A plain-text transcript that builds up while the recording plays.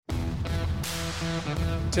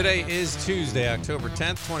Today is Tuesday, October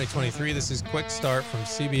 10th, 2023. This is Quick Start from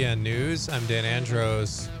CBN News. I'm Dan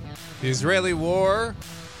Andros. The Israeli war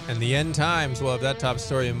and the end times. We'll have that top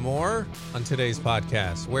story and more on today's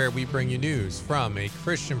podcast, where we bring you news from a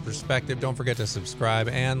Christian perspective. Don't forget to subscribe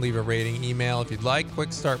and leave a rating. Email if you'd like.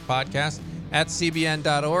 Quick Start Podcast at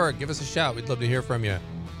cbn.org. Give us a shout. We'd love to hear from you.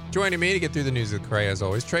 Joining me to get through the news with Cray, as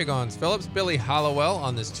always, Trey Phillips, Billy Hollowell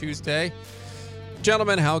on this Tuesday.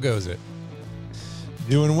 Gentlemen, how goes it?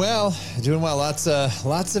 Doing well. Lots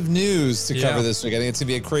of news to cover this week. I think it's gonna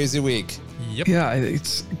be a crazy week. Yep. Yeah,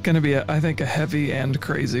 it's going to be, I think, a heavy and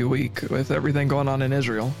crazy week with everything going on in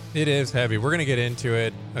Israel. It is heavy. We're going to get into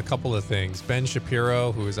it. A couple of things. Ben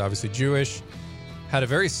Shapiro, who is obviously Jewish, had a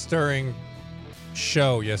very stirring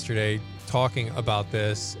show yesterday talking about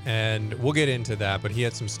this, and we'll get into that, but he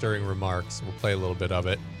had some stirring remarks. We'll play a little bit of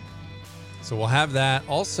it. So we'll have that.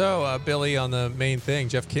 Also, Billy, on the main thing,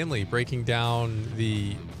 Jeff Kinley breaking down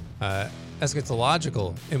the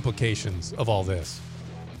eschatological implications of all this.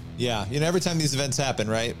 Yeah, every time these events happen,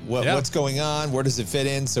 right? What's going on? Where does it fit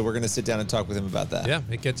in? So we're going to sit down and talk with him about that. Yeah,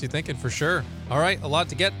 it gets you thinking for sure. All right, a lot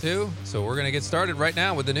to get to. So we're going to get started right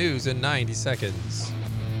now with the news in 90 seconds.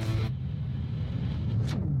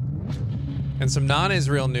 And some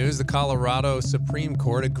non-Israel news. The Colorado Supreme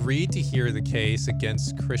Court agreed to hear the case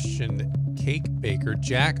against Christian cake baker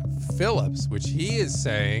Jack Phillips, which he is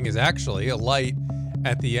saying is actually a light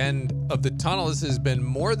at the end of the tunnel. This has been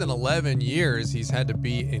more than 11 years he's had to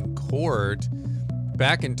be in court.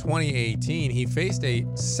 Back in 2018, he faced a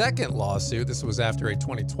second lawsuit. This was after a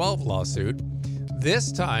 2012 lawsuit,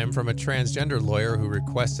 this time from a transgender lawyer who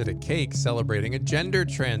requested a cake celebrating a gender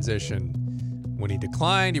transition. When he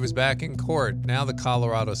declined, he was back in court. Now the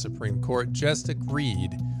Colorado Supreme Court just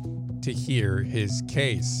agreed to hear his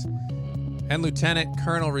case. And Lieutenant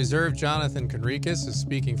Colonel Reserve Jonathan Conricus, is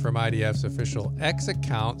speaking from IDF's official X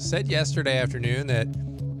account, said yesterday afternoon that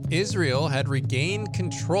Israel had regained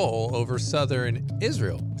control over southern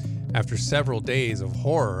Israel after several days of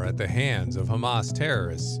horror at the hands of Hamas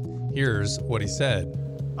terrorists. Here's what he said.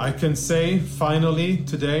 I can say finally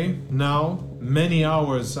today, now, many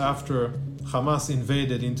hours after Hamas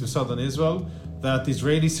invaded into southern Israel, that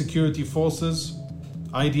Israeli security forces,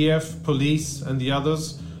 IDF, police, and the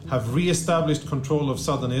others have re-established control of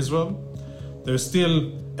southern Israel. There's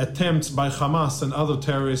still attempts by Hamas and other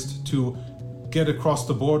terrorists to get across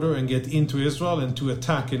the border and get into Israel and to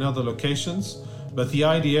attack in other locations. But the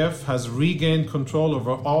IDF has regained control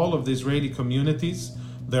over all of the Israeli communities.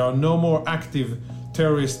 There are no more active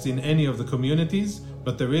terrorists in any of the communities,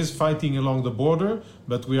 but there is fighting along the border,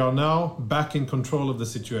 but we are now back in control of the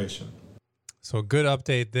situation. So a good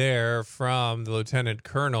update there from the Lieutenant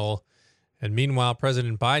Colonel. And meanwhile,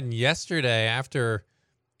 President Biden yesterday, after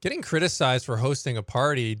getting criticized for hosting a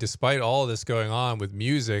party despite all of this going on with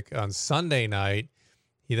music on Sunday night,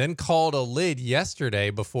 he then called a lid yesterday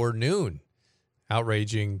before noon,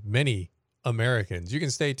 outraging many Americans. You can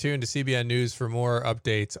stay tuned to CBN News for more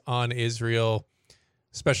updates on Israel,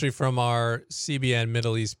 especially from our CBN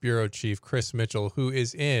Middle East Bureau Chief, Chris Mitchell, who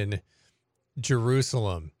is in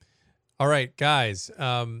Jerusalem. All right, guys,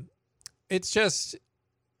 it's just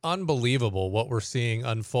unbelievable what we're seeing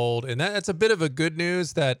unfold. And that's a bit of a good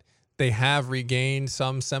news that they have regained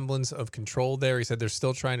some semblance of control there. He said they're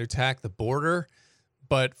still trying to attack the border.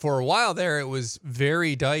 But for a while there, it was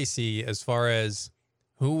very dicey as far as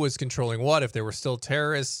who was controlling what, if there were still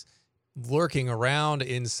terrorists lurking around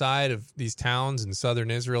inside of these towns in southern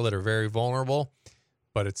Israel that are very vulnerable.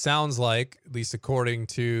 But it sounds like, at least according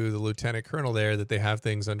to the lieutenant colonel there, that they have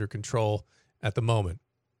things under control at the moment.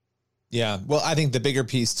 Yeah. Well, I think the bigger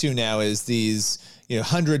piece too now is these,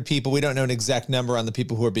 100 people. We don't know an exact number on the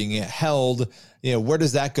people who are being held. Where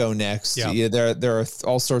does that go next? Yeah. There are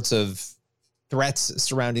all sorts of threats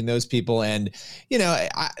surrounding those people. And,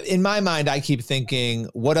 in my mind, I keep thinking,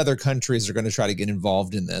 what other countries are going to try to get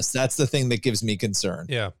involved in this? That's the thing that gives me concern.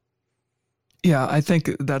 Yeah. Yeah, I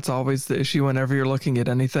think that's always the issue whenever you're looking at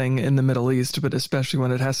anything in the Middle East, but especially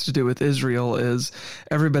when it has to do with Israel, is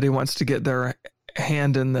everybody wants to get their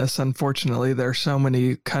hand in this. Unfortunately, there are so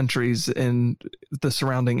many countries in the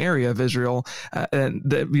surrounding area of Israel and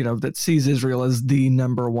that sees Israel as the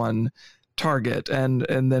number one target, and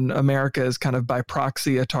then America is kind of by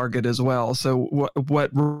proxy a target as well. So what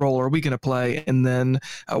role are we going to play, and then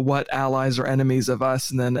what allies or enemies of us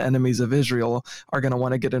and then enemies of Israel are going to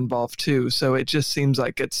want to get involved too? So it just seems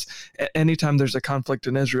like it's anytime there's a conflict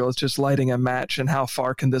in Israel, it's just lighting a match, and how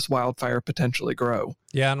far can this wildfire potentially grow?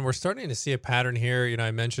 Yeah, and we're starting to see a pattern here. I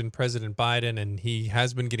mentioned President Biden, and he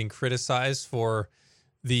has been getting criticized for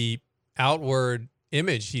the outward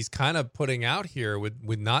image he's kind of putting out here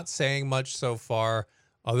with not saying much so far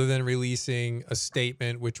other than releasing a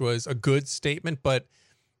statement, which was a good statement. But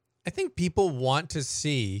I think people want to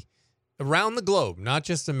see around the globe, not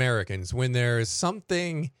just Americans, when there is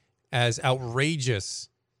something as outrageous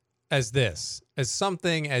as this, as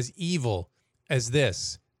something as evil as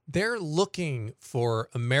this, they're looking for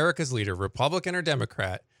America's leader, Republican or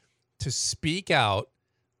Democrat, to speak out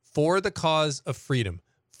for the cause of freedom,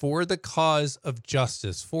 for the cause of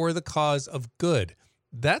justice, for the cause of good.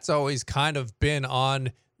 That's always kind of been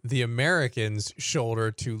on the Americans'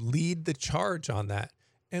 shoulder to lead the charge on that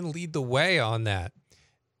and lead the way on that.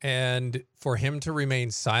 And for him to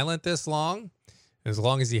remain silent this long, as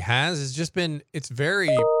long as he has, it's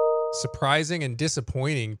very surprising and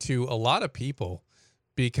disappointing to a lot of people,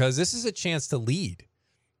 because this is a chance to lead.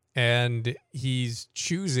 And he's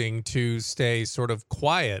choosing to stay sort of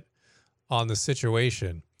quiet on the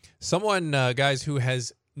situation. Someone, guys, who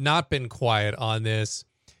has not been quiet on this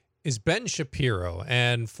is Ben Shapiro.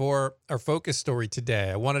 And for our focus story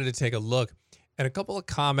today, I wanted to take a look at a couple of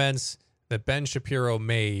comments that Ben Shapiro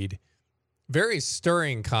made, very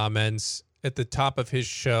stirring comments at the top of his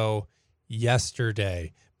show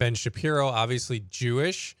yesterday. Ben Shapiro, obviously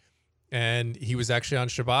Jewish, and he was actually on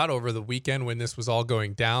Shabbat over the weekend when this was all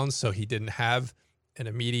going down, so he didn't have an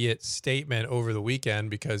immediate statement over the weekend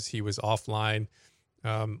because he was offline,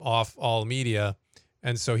 off all media,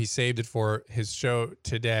 and so he saved it for his show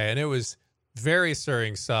today. And it was very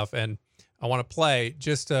stirring stuff, and I want to play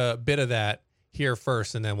just a bit of that here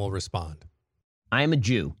first, and then we'll respond. I am a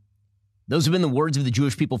Jew. Those have been the words of the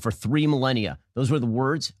Jewish people for 3 millennia. Those were the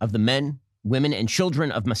words of the men, women, and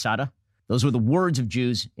children of Masada. Those were the words of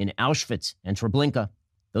Jews in Auschwitz and Treblinka.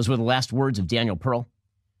 Those were the last words of Daniel Pearl.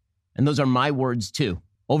 And those are my words too.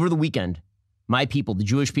 Over the weekend, my people, the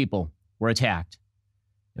Jewish people, were attacked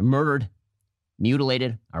and murdered,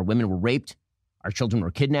 mutilated. Our women were raped. Our children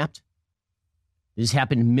were kidnapped. This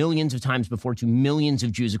happened millions of times before to millions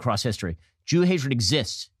of Jews across history. Jew hatred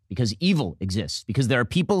exists because evil exists, because there are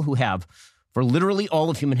people who have, for literally all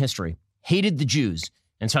of human history, hated the Jews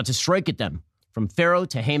and sought to strike at them, from Pharaoh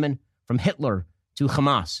to Haman, from Hitler to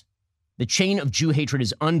Hamas. The chain of Jew hatred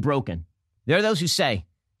is unbroken. There are those who say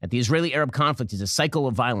that the Israeli-Arab conflict is a cycle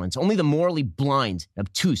of violence. Only the morally blind and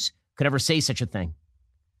obtuse could ever say such a thing.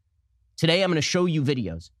 Today, I'm going to show you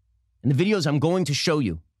videos, and the videos I'm going to show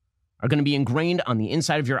you are going to be ingrained on the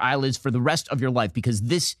inside of your eyelids for the rest of your life, because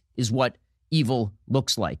this is what evil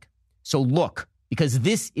looks like. So look, because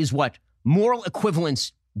this is what moral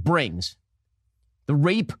equivalence brings. The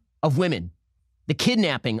rape of women, the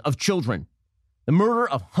kidnapping of children, the murder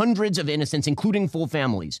of hundreds of innocents, including full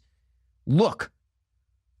families. Look.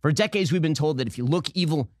 For decades, we've been told that if you look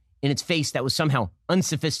evil in its face, that was somehow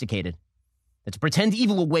unsophisticated. That to pretend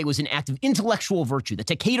evil away was an act of intellectual virtue. That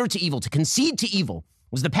to cater to evil, to concede to evil,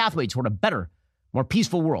 was the pathway toward a better, more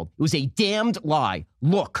peaceful world. It was a damned lie.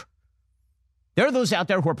 Look. There are those out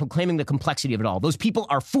there who are proclaiming the complexity of it all. Those people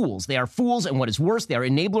are fools. They are fools, and what is worse, they are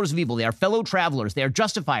enablers of evil. They are fellow travelers. They are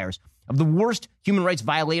justifiers of the worst human rights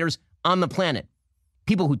violators on the planet.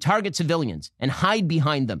 People who target civilians and hide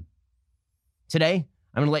behind them. Today,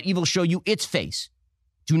 I'm going to let evil show you its face.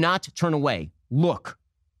 Do not turn away. Look.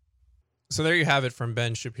 So there you have it from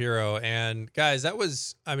Ben Shapiro. And guys, that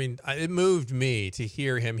was, it moved me to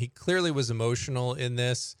hear him. He clearly was emotional in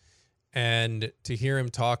this, and to hear him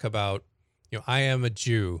talk about, I am a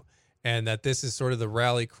Jew, and that this is sort of the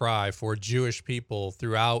rally cry for Jewish people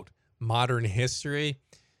throughout modern history,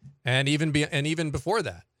 and even before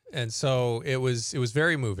that. And so it was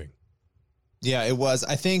very moving. Yeah, it was.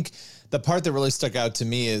 I think the part that really stuck out to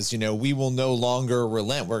me is, we will no longer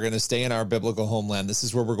relent. We're going to stay in our biblical homeland. This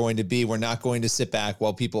is where we're going to be. We're not going to sit back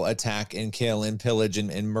while people attack and kill and pillage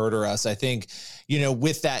and murder us. I think,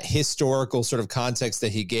 with that historical sort of context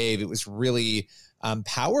that he gave, it was really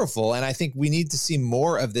powerful. And I think we need to see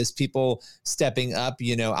more of this, people stepping up.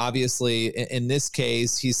 Obviously in this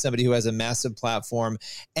case, he's somebody who has a massive platform,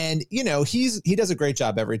 and, he does a great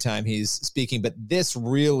job every time he's speaking, but this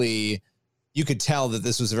really, you could tell that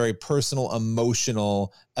this was a very personal,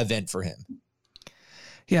 emotional event for him.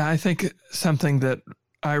 Yeah, I think something that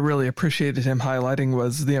I really appreciated him highlighting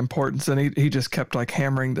was the importance, and he just kept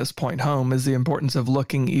hammering this point home, is the importance of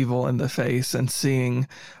looking evil in the face and seeing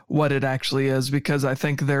what it actually is, because I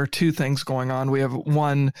think there are two things going on. We have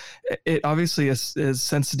one, it obviously is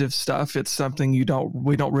sensitive stuff. It's something we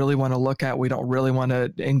don't really want to look at. We don't really want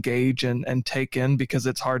to engage and take in because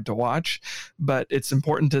it's hard to watch, but it's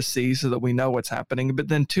important to see so that we know what's happening. But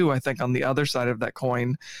then two, I think on the other side of that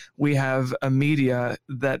coin, we have a media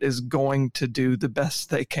that is going to do the best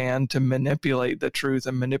they can to manipulate the truth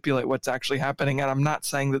and manipulate what's actually happening. And I'm not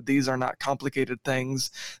saying that these are not complicated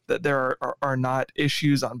things, that there are not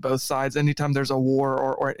issues on both sides. Anytime there's a war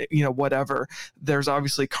or whatever, there's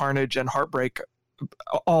obviously carnage and heartbreak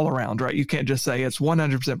all around, right? You can't just say it's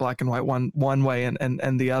 100% black and white one way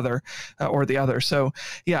and the other or the other. So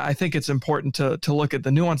yeah, I think it's important to look at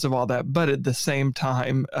the nuance of all that. But at the same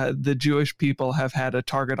time, the Jewish people have had a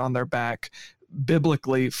target on their back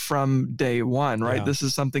biblically from day one, right? Yeah. This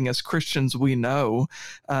is something as Christians we know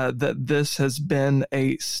that this has been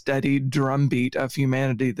a steady drumbeat of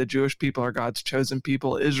humanity. The Jewish people are God's chosen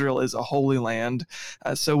people. Israel is a holy land.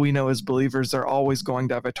 So we know as believers they're always going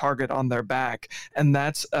to have a target on their back. And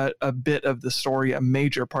that's a bit of the story, a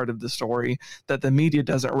major part of the story that the media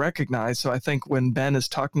doesn't recognize. So I think when Ben is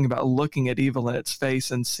talking about looking at evil in its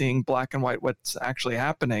face and seeing black and white what's actually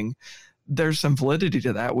happening, there's some validity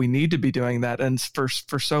to that. We need to be doing that. And for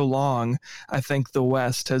so long, I think the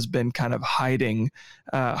West has been kind of hiding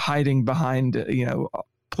behind,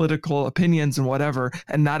 political opinions and whatever,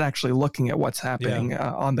 and not actually looking at what's happening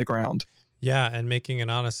on the ground. Yeah. And making an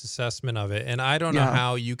honest assessment of it. And I don't know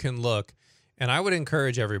how you can look, and I would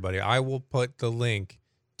encourage everybody, I will put the link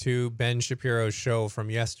to Ben Shapiro's show from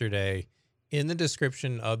yesterday in the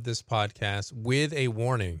description of this podcast with a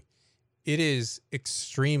warning. It is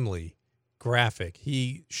extremely graphic.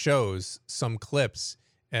 He shows some clips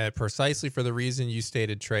precisely for the reason you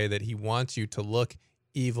stated, Trey, that he wants you to look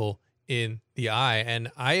evil in the eye. And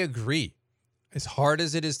I agree. As hard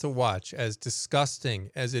as it is to watch, as disgusting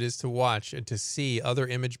as it is to watch and to see other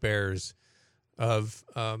image bearers of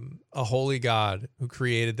a holy God who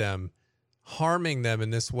created them, harming them in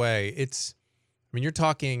this way, you're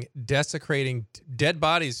talking desecrating dead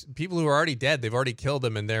bodies, people who are already dead, they've already killed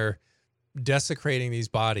them and they're desecrating these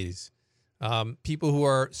bodies. People who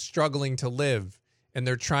are struggling to live and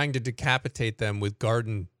they're trying to decapitate them with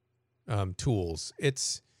garden tools.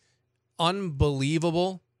 It's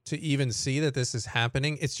unbelievable to even see that this is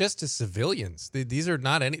happening. It's just to civilians. These are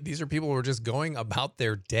people who are just going about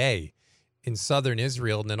their day in southern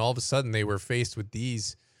Israel. And then all of a sudden they were faced with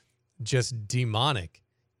these just demonic,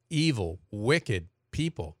 evil, wicked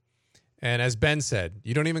people. And as Ben said,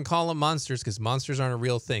 you don't even call them monsters because monsters aren't a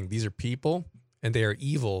real thing. These are people and they are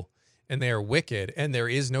evil. And they are wicked, and there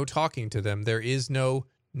is no talking to them. There is no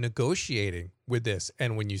negotiating with this.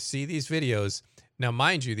 And when you see these videos, now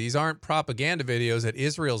mind you, these aren't propaganda videos that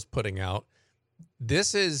Israel's putting out.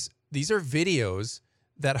 These are videos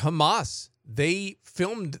that Hamas, they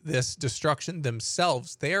filmed this destruction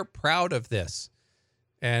themselves. They are proud of this.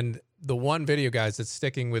 And the one video, guys, that's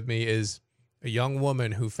sticking with me is a young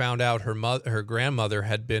woman who found out her grandmother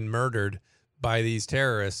had been murdered by these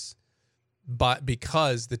terrorists. But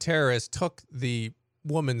because the terrorists took the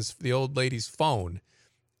old lady's phone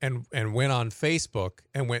and went on Facebook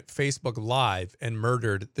and went Facebook Live and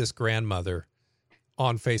murdered this grandmother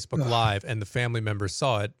on Facebook Live, and the family members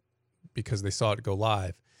saw it because they saw it go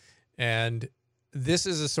live. And this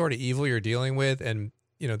is the sort of evil you're dealing with. And,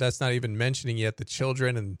 that's not even mentioning yet the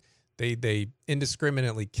children, and they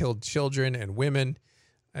indiscriminately killed children and women.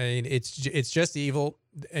 I mean, it's just evil,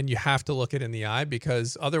 and you have to look it in the eye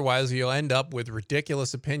because otherwise you'll end up with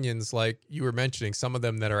ridiculous opinions like you were mentioning, some of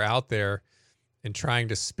them that are out there and trying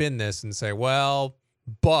to spin this and say, well,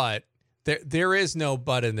 but there is no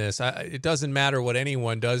but in this. It doesn't matter what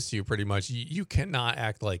anyone does to you pretty much. You cannot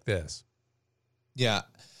act like this. Yeah.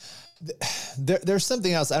 There's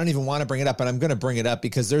something else. I don't even want to bring it up, but I'm going to bring it up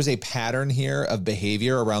because there's a pattern here of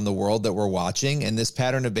behavior around the world that we're watching. And this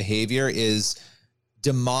pattern of behavior is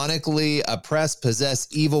demonically oppressed,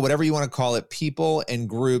 possessed, evil, whatever you want to call it, people and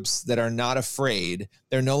groups that are not afraid.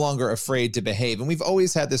 They're no longer afraid to behave. And we've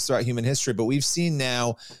always had this throughout human history, but we've seen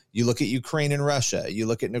now, you look at Ukraine and Russia, you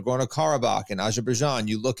look at Nagorno-Karabakh and Azerbaijan,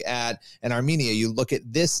 you look at and Armenia, you look at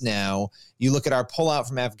this now, you look at our pullout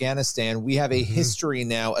from Afghanistan. We have a history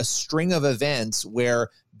now, a string of events where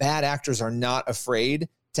bad actors are not afraid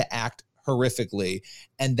to act horrifically.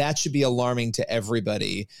 And that should be alarming to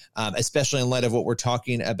everybody, especially in light of what we're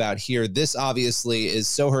talking about here. This obviously is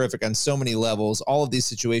so horrific on so many levels. All of these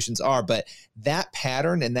situations are, but that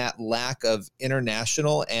pattern and that lack of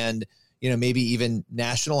international and, maybe even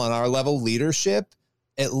national on our level leadership,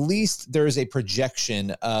 at least there is a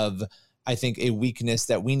projection of, I think, a weakness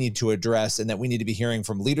that we need to address and that we need to be hearing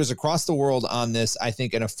from leaders across the world on this, I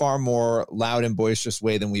think, in a far more loud and boisterous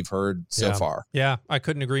way than we've heard so far. Yeah, I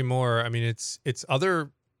couldn't agree more. I mean, it's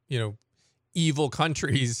other, evil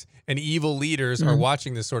countries and evil leaders are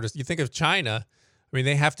watching this sort of, you think of China, I mean,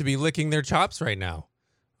 they have to be licking their chops right now.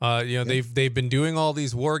 They've been doing all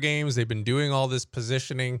these war games. They've been doing all this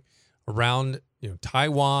positioning around,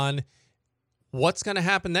 Taiwan. what's going to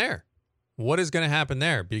happen there? What is going to happen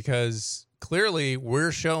there? Because clearly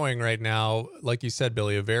we're showing right now, like you said,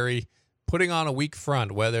 Billy, a very putting on a weak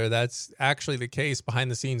front. Whether that's actually the case behind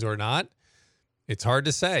the scenes or not, it's hard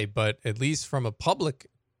to say. But at least from a public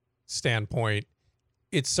standpoint,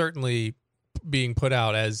 it's certainly being put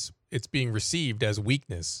out as it's being received as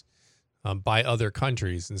weakness by other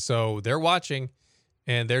countries. And so they're watching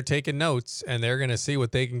and they're taking notes and they're going to see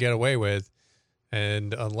what they can get away with.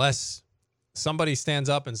 And unless somebody stands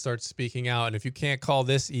up and starts speaking out, and if you can't call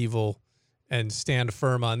this evil and stand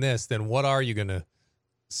firm on this, then what are you going to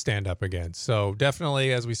stand up against? So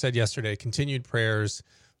definitely, as we said yesterday, continued prayers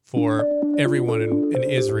for everyone in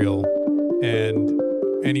Israel and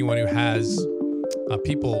anyone who has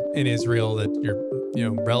people in Israel that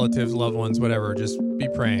your relatives, loved ones, whatever. Just be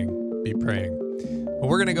praying. But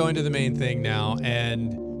we're going to go into the main thing now.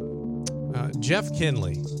 And Jeff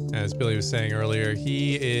Kinley, as Billy was saying earlier,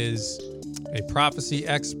 he is a prophecy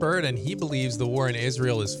expert, and he believes the war in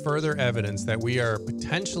Israel is further evidence that we are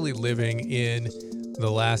potentially living in the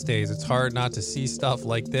last days. It's hard not to see stuff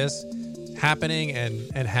like this happening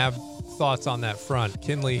and have thoughts on that front.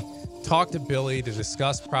 Kinley talked to Billy to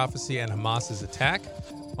discuss prophecy and Hamas's attack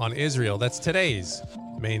on Israel. That's today's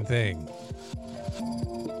main thing.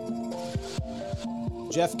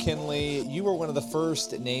 Jeff Kinley, you were one of the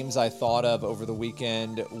first names I thought of over the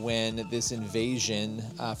weekend when this invasion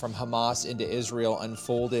from Hamas into Israel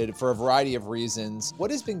unfolded for a variety of reasons.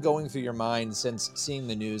 What has been going through your mind since seeing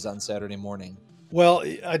the news on Saturday morning? Well,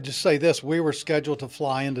 I'd just say this. We were scheduled to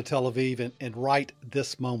fly into Tel Aviv and right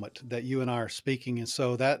this moment that you and I are speaking. And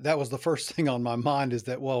so that was the first thing on my mind is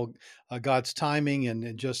that, God's timing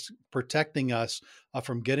and just protecting us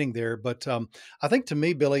from getting there. But I think to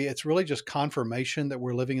me, Billy, it's really just confirmation that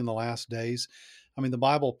we're living in the last days. I mean, the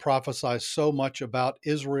Bible prophesies so much about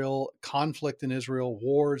Israel, conflict in Israel,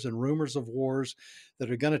 wars and rumors of wars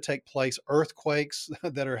that are going to take place, earthquakes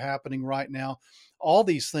that are happening right now. All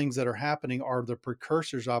these things that are happening are the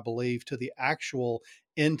precursors, I believe, to the actual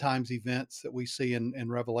end times events that we see in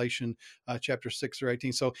Revelation chapter 6 or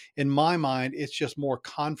 18. So in my mind, it's just more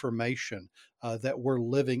confirmation that we're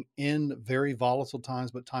living in very volatile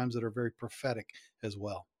times, but times that are very prophetic as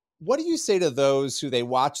well. What do you say to those who they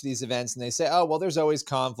watch these events and they say, oh, well, there's always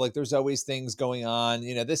conflict. There's always things going on.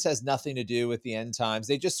 This has nothing to do with the end times.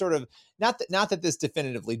 They just sort of, not that this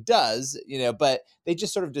definitively does, but they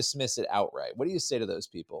just sort of dismiss it outright. What do you say to those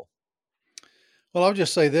people? Well, I'll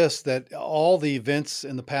just say this, that all the events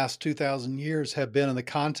in the past 2,000 years have been in the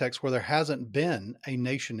context where there hasn't been a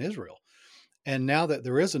nation Israel. And now that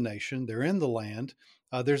there is a nation, they're in the land,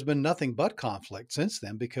 there's been nothing but conflict since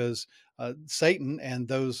then because Satan and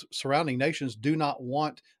those surrounding nations do not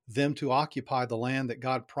want them to occupy the land that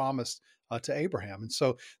God promised to Abraham. And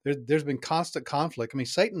so there's been constant conflict. I mean,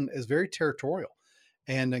 Satan is very territorial,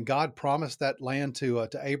 and God promised that land to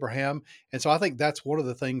Abraham. And so I think that's one of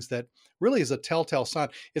the things that really is a telltale sign.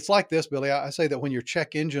 It's like this, Billy. I say that when your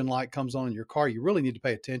check engine light comes on in your car, you really need to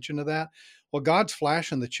pay attention to that. Well, God's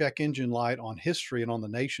flashing the check engine light on history and on the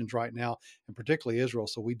nations right now, and particularly Israel.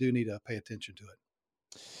 So we do need to pay attention to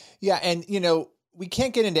it. Yeah. And, we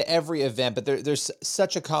can't get into every event, but there's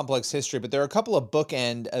such a complex history. But there are a couple of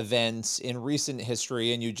bookend events in recent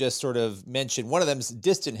history, and you just sort of mentioned one of them is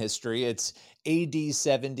distant history. It's AD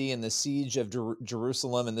 70 and the siege of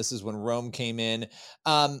Jerusalem, and this is when Rome came in.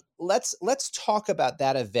 Let's talk about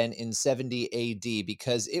that event in 70 AD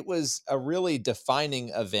because it was a really defining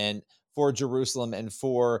event for Jerusalem and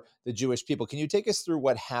for the Jewish people. Can you take us through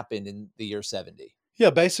what happened in the year 70? Yeah,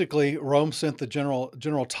 basically, Rome sent the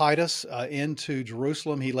General Titus into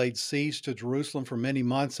Jerusalem. He laid siege to Jerusalem for many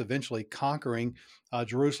months, eventually conquering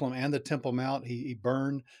Jerusalem and the Temple Mount. He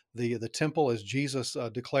burned the temple, as Jesus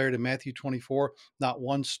declared in Matthew 24. Not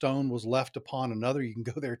one stone was left upon another. You can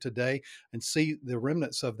go there today and see the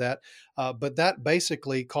remnants of that. But that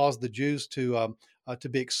basically caused the Jews to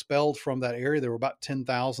be expelled from that area. There were about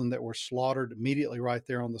 10,000 that were slaughtered immediately right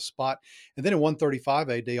there on the spot. And then in 135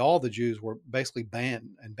 AD, all the Jews were basically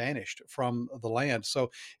banned and banished from the land. So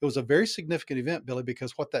it was a very significant event, Billy,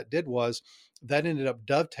 because what that did was that ended up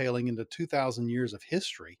dovetailing into 2,000 years of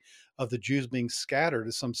history of the Jews being scattered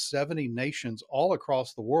to some 70 nations all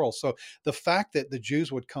across the world. So the fact that the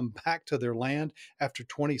Jews would come back to their land after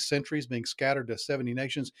 20 centuries being scattered to 70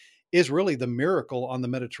 nations is really the miracle on the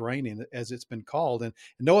Mediterranean, as it's been called. And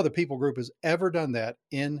no other people group has ever done that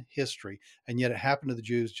in history. And yet it happened to the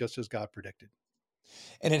Jews just as God predicted.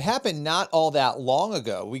 And it happened not all that long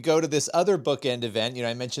ago. We go to this other bookend event.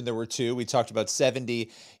 I mentioned there were two. We talked about 70,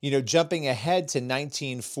 jumping ahead to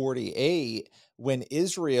 1948 when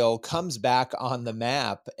Israel comes back on the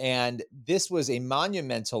map. And this was a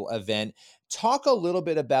monumental event. Talk a little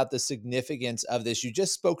bit about the significance of this. You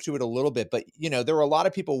just spoke to it a little bit, but there were a lot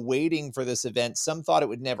of people waiting for this event. Some thought it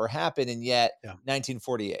would never happen, and yet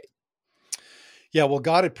 1948. Yeah, well,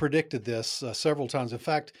 God had predicted this several times. In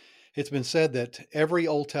fact, it's been said that every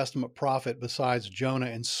Old Testament prophet besides Jonah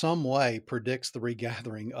in some way predicts the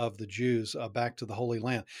regathering of the Jews back to the Holy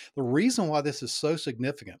Land. The reason why this is so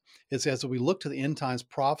significant is as we look to the end times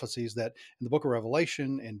prophecies that in the book of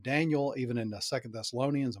Revelation and Daniel, even in Second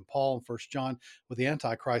Thessalonians and Paul and First John with the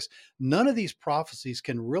Antichrist, none of these prophecies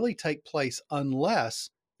can really take place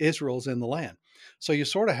unless Israel's in the land. So you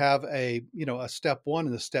sort of have a step one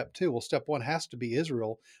and a step two. Well, step one has to be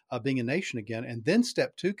Israel being a nation again. And then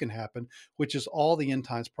step two can happen, which is all the end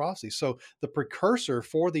times prophecies. So the precursor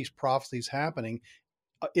for these prophecies happening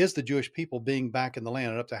is the Jewish people being back in the land.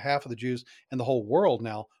 And up to half of the Jews in the whole world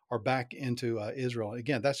now are back into Israel.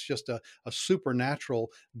 Again, that's just a supernatural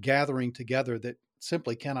gathering together that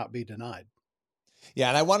simply cannot be denied. Yeah,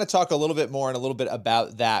 and I want to talk a little bit more and a little bit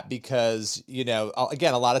about that because,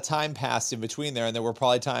 again, a lot of time passed in between there, and there were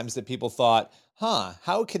probably times that people thought,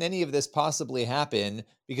 how can any of this possibly happen?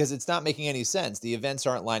 Because it's not making any sense. The events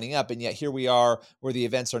aren't lining up, and yet here we are where the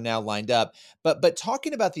events are now lined up. But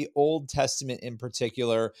talking about the Old Testament in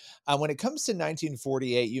particular, when it comes to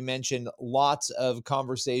 1948, you mentioned lots of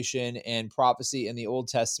conversation and prophecy in the Old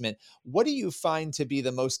Testament. What do you find to be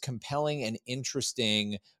the most compelling and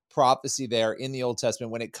interesting prophecy there in the Old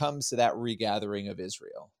Testament when it comes to that regathering of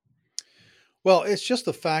Israel? Well, it's just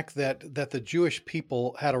the fact that the Jewish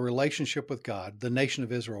people had a relationship with God, the nation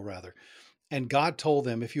of Israel rather. And God told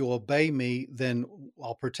them, if you obey me, then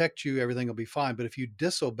I'll protect you. Everything will be fine. But if you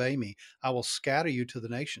disobey me, I will scatter you to the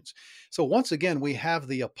nations. So once again, we have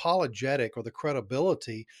the apologetic or the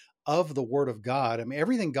credibility of the word of God. I mean,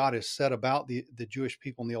 everything God has said about the Jewish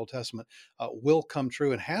people in the Old Testament will come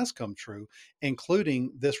true and has come true,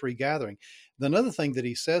 including this regathering. Another thing that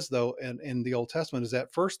he says, though, in the Old Testament is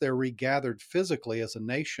that first they're regathered physically as a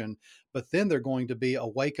nation, but then they're going to be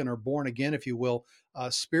awakened or born again, if you will,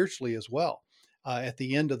 spiritually as well. At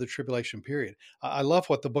the end of the tribulation period. I love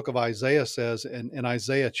what the book of Isaiah says in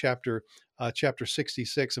Isaiah chapter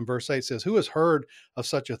 66 and verse 8 says, who has heard of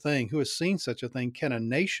such a thing? Who has seen such a thing? Can a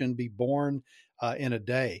nation be born in a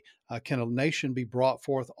day? Can a nation be brought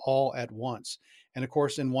forth all at once? And of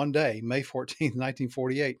course, in one day, May 14th,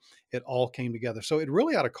 1948, it all came together. So it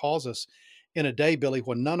really ought to cause us in a day, Billy,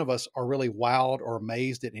 when none of us are really wowed or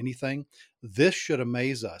amazed at anything. This should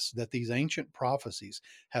amaze us that these ancient prophecies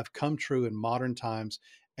have come true in modern times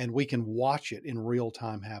and we can watch it in real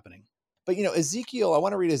time happening. But, Ezekiel, I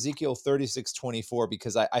want to read Ezekiel 36:24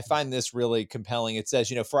 because I find this really compelling. It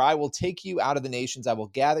says, for I will take you out of the nations, I will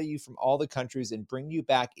gather you from all the countries and bring you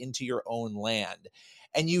back into your own land.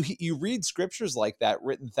 And you read scriptures like that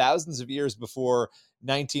written thousands of years before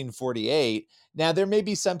 1948. Now, there may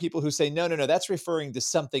be some people who say, no, that's referring to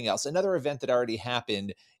something else, another event that already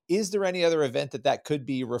happened. Is there any other event that could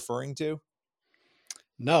be referring to?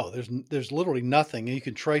 No, there's literally nothing. And you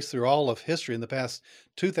can trace through all of history in the past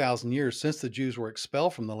 2,000 years since the Jews were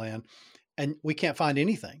expelled from the land. And we can't find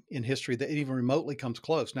anything in history that even remotely comes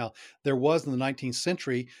close. Now, there was in the 19th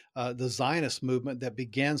century, the Zionist movement that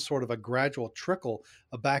began sort of a gradual trickle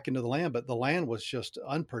back into the land, but the land was just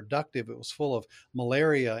unproductive. It was full of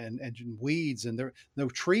malaria and weeds, and there were no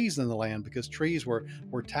trees in the land because trees were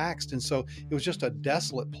taxed. And so it was just a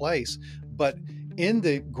desolate place. But in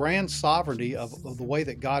the grand sovereignty of the way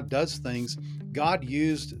that God does things, God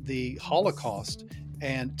used the Holocaust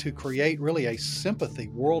and to create really a sympathy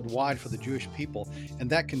worldwide for the Jewish people. And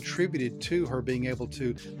that contributed to her being able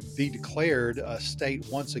to be declared a state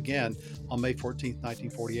once again on May 14th,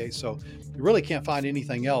 1948. So you really can't find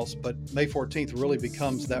anything else, but May 14th really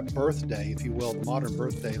becomes that birthday, if you will, the modern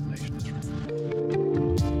birthday of the nation of Israel.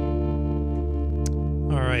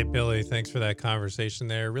 All right, Billy, thanks for that conversation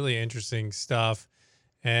there. Really interesting stuff.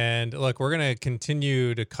 And look, we're going to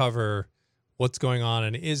continue to cover what's going on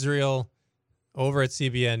in Israel over at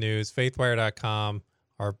CBN News, faithwire.com,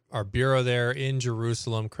 our bureau there in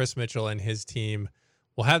Jerusalem. Chris Mitchell and his team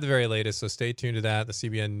will have the very latest, so stay tuned to that, the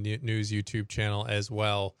CBN News YouTube channel as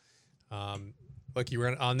well. Look,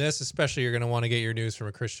 on this especially, you're going to want to get your news from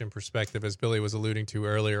a Christian perspective, as Billy was alluding to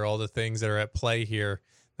earlier, all the things that are at play here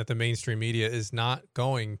that the mainstream media is not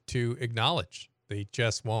going to acknowledge. They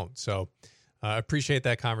just won't. So appreciate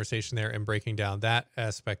that conversation there and breaking down that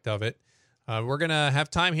aspect of it. We're going to have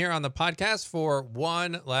time here on the podcast for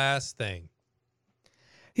one last thing.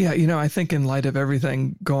 Yeah, I think in light of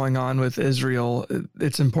everything going on with Israel,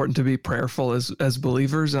 it's important to be prayerful as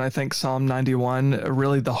believers. And I think Psalm 91,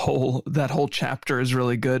 really that whole chapter is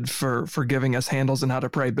really good for giving us handles on how to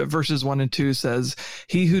pray. But verses 1 and 2 says,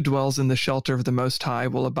 "He who dwells in the shelter of the Most High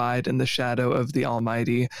will abide in the shadow of the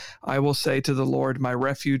Almighty. I will say to the Lord, my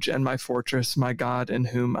refuge and my fortress, my God in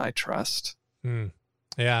whom I trust."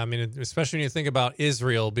 Yeah, I mean, especially when you think about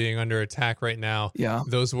Israel being under attack right now, Yeah.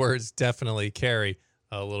 those words definitely carry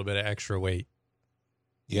a little bit of extra weight.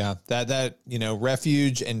 Yeah, that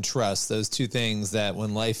refuge and trust, those two things that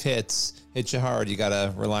when life hits you hard, you got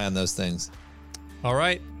to rely on those things. All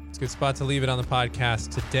right, it's a good spot to leave it on the podcast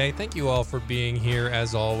today. Thank you all for being here.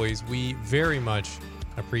 As always, we very much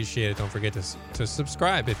appreciate it. Don't forget to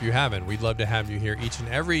subscribe if you haven't. We'd love to have you here each and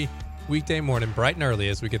every weekday morning, bright and early,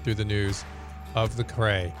 as we get through the news of the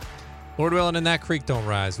Cray. Lord willing, and that creek don't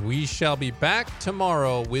rise. We shall be back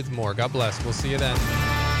tomorrow with more. God bless. We'll see you then.